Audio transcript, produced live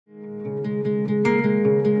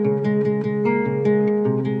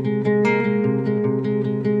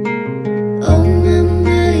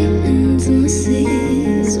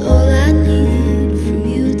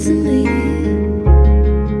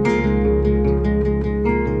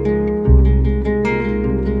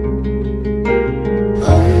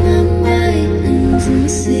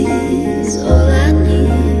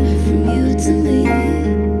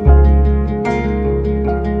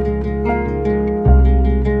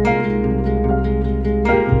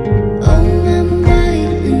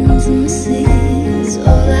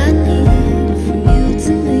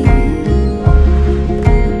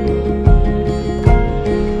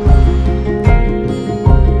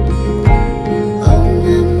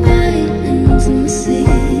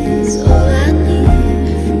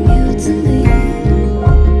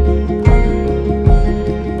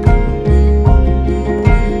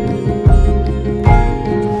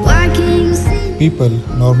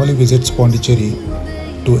people normally visit Pondicherry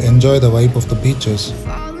to enjoy the vibe of the beaches,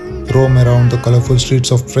 roam around the colorful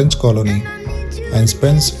streets of French colony, and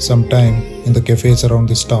spends some time in the cafes around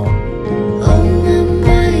this town.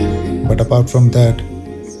 But apart from that,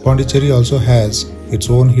 Pondicherry also has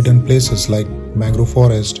its own hidden places like Mangrove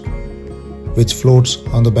Forest, which floats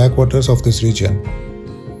on the backwaters of this region,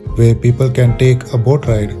 where people can take a boat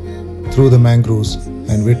ride through the mangroves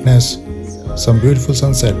and witness some beautiful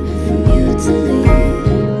sunset.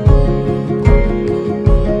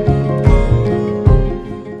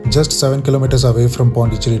 Just 7 kilometers away from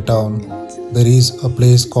Pondicherry town, there is a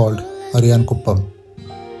place called Ariyankuppam,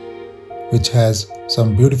 which has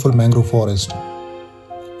some beautiful mangrove forest,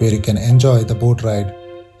 where you can enjoy the boat ride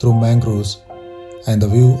through mangroves, and the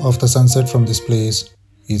view of the sunset from this place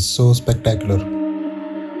is so spectacular.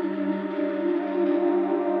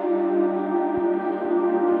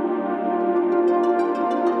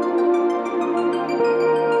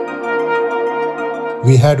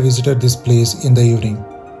 We had visited this place in the evening,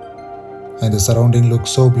 and the surrounding looked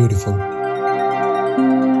so beautiful.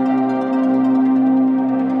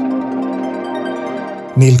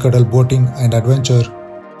 Nilkadal Boating and Adventure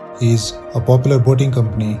is a popular boating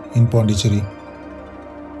company in Pondicherry,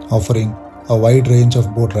 offering a wide range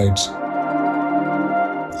of boat rides.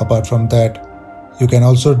 Apart from that, you can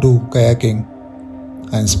also do kayaking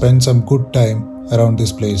and spend some good time around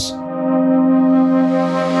this place.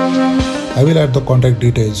 I will add the contact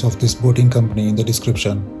details of this boating company in the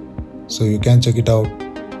description, so you can check it out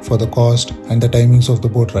for the cost and the timings of the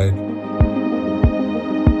boat ride.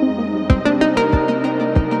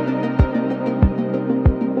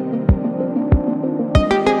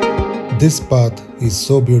 This path is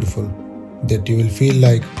so beautiful that you will feel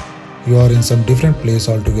like you are in some different place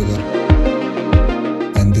altogether.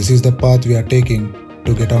 And this is the path we are taking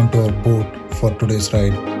to get onto our boat for today's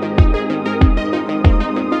ride.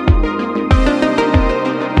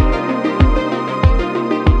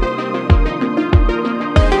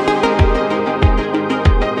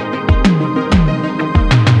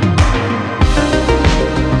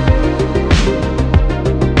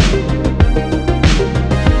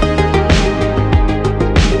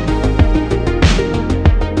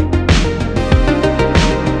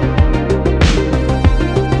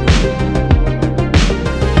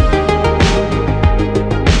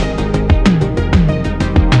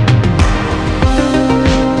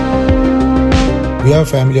 We are a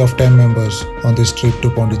family of 10 members on this trip to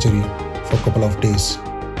Pondicherry for a couple of days.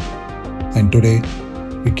 And today,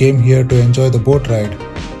 we came here to enjoy the boat ride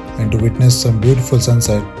and to witness some beautiful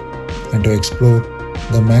sunset and to explore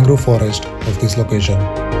the mangrove forest of this location.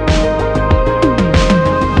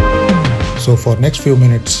 So for next few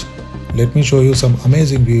minutes, let me show you some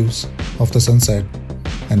amazing views of the sunset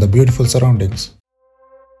and the beautiful surroundings.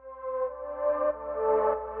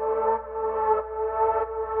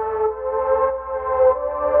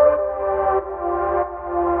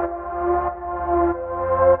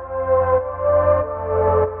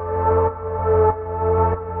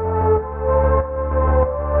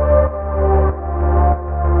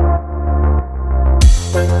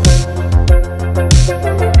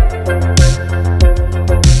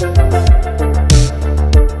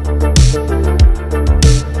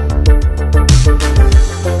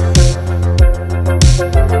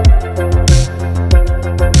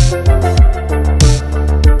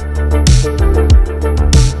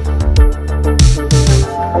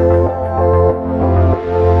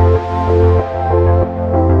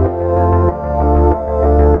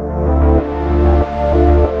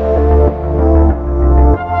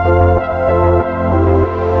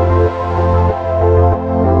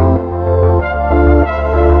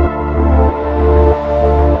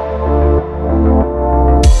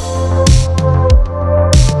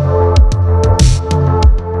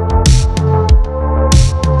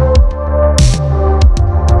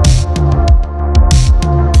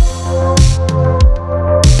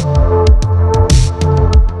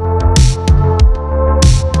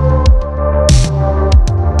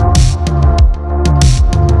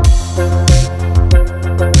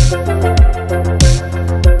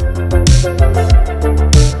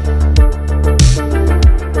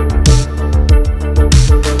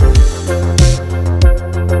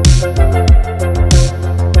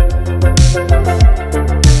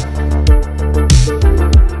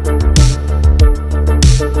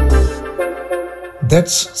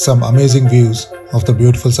 That's some amazing views of the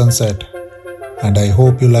beautiful sunset, and I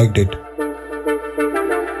hope you liked it.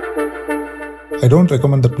 I don't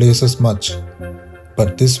recommend the places much,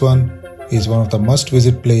 but this one is one of the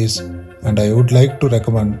must-visit place, and I would like to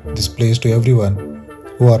recommend this place to everyone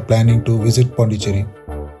who are planning to visit Pondicherry.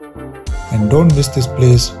 and don't miss this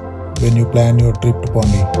place when you plan your trip to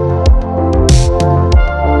Pondi.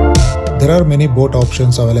 There are many boat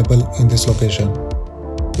options available in this location,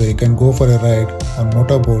 where you can go for a ride on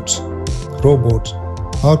motorboats, rowboats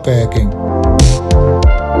or kayaking.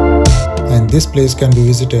 And this place can be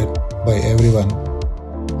visited by everyone.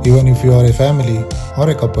 Even if you are a family or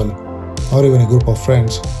a couple or even a group of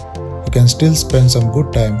friends, you can still spend some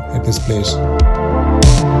good time at this place.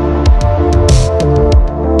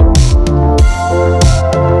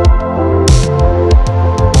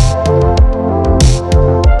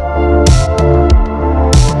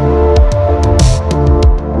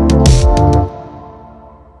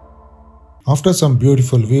 After some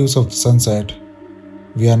beautiful views of the sunset,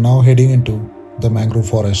 we are now heading into the Mangrove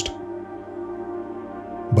Forest.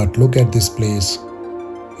 But look at this place.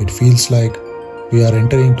 It feels like we are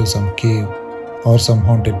entering into some cave or some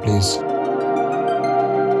haunted place.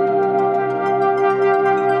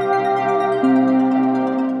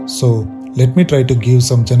 So, let me try to give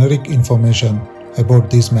some generic information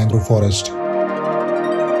about this mangrove forest.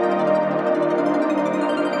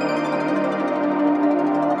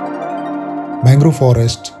 Mangrove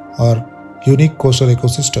forests are unique coastal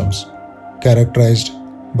ecosystems characterized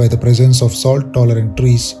by the presence of salt-tolerant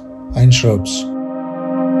trees and shrubs.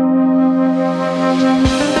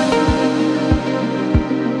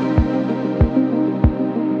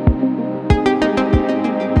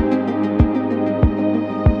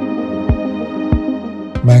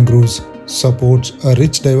 Mangroves supports a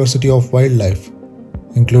rich diversity of wildlife,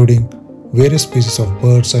 including various species of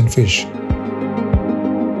birds and fish.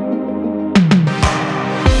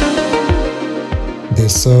 They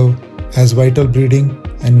serve as vital breeding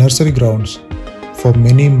and nursery grounds for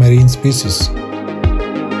many marine species.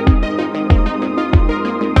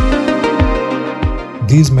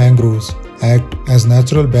 These mangroves act as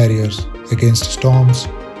natural barriers against storms,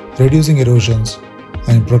 reducing erosions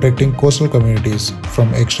and protecting coastal communities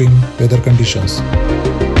from extreme weather conditions.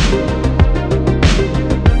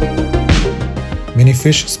 Many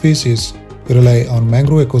fish species rely on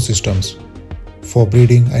mangrove ecosystems for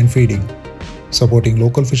breeding and feeding, supporting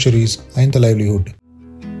local fisheries and the livelihood.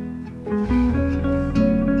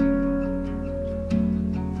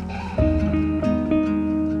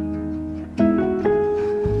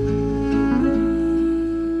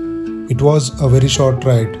 It was a very short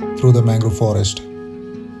ride through the mangrove forest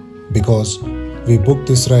because we booked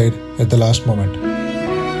this ride at the last moment.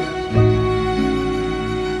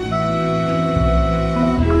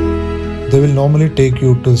 They will normally take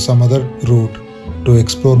you to some other route to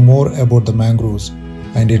explore more about the mangroves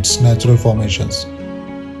and its natural formations.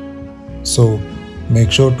 So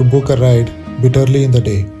make sure to book a ride a bit early in the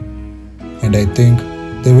day, and I think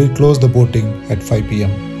they will close the boating at 5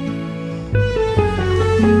 p.m.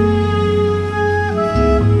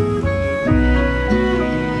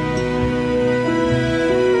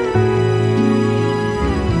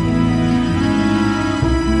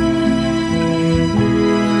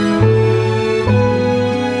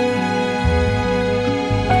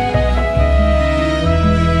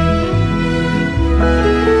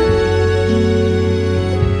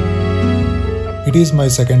 It is my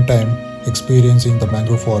second time experiencing the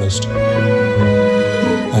mangrove forest,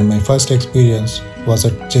 and my first experience was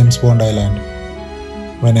at James Bond Island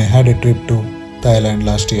when I had a trip to Thailand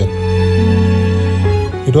last year.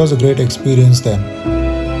 It was a great experience then,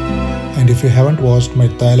 and if you haven't watched my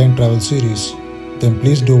Thailand travel series, then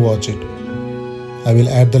please do watch it. I will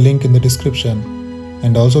add the link in the description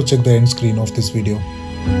and also check the end screen of this video.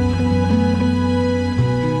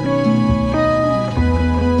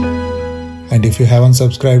 And if you haven't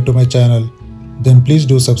subscribed to my channel, then please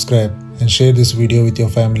do subscribe and share this video with your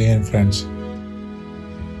family and friends.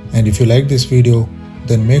 And if you like this video,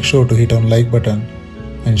 then make sure to hit on like button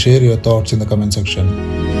and share your thoughts in the comment section.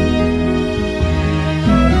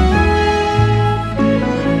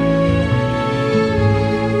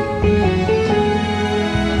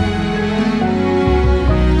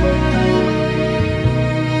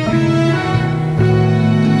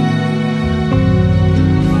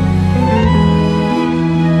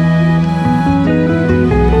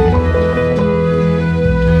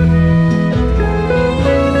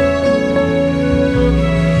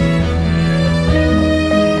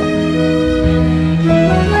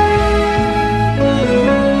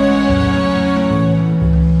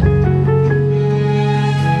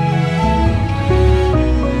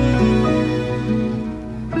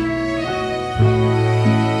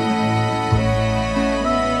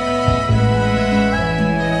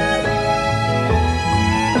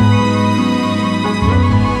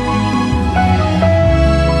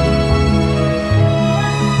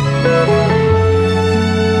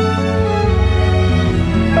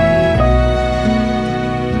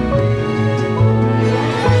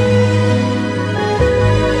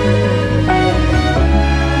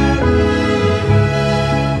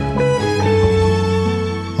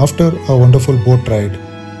 After a wonderful boat ride,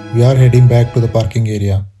 we are heading back to the parking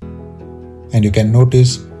area. And you can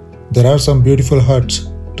notice there are some beautiful huts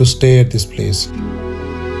to stay at this place.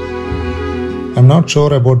 I'm not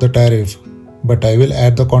sure about the tariff, but I will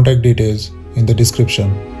add the contact details in the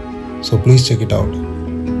description, so please check it out.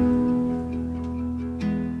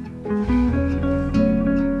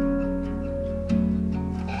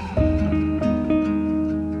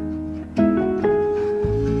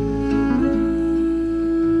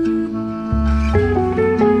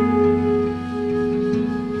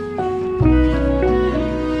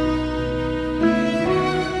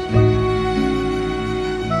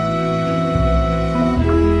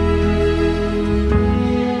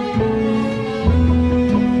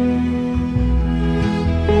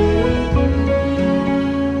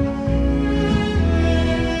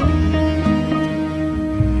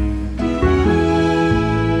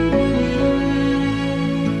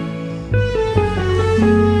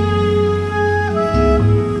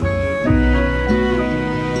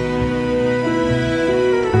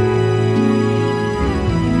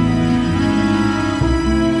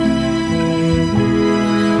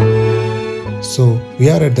 So we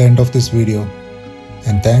are at the end of this video,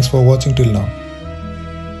 and thanks for watching till now.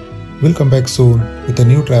 We'll come back soon with a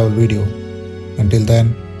new travel video. Until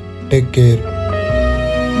then, take care.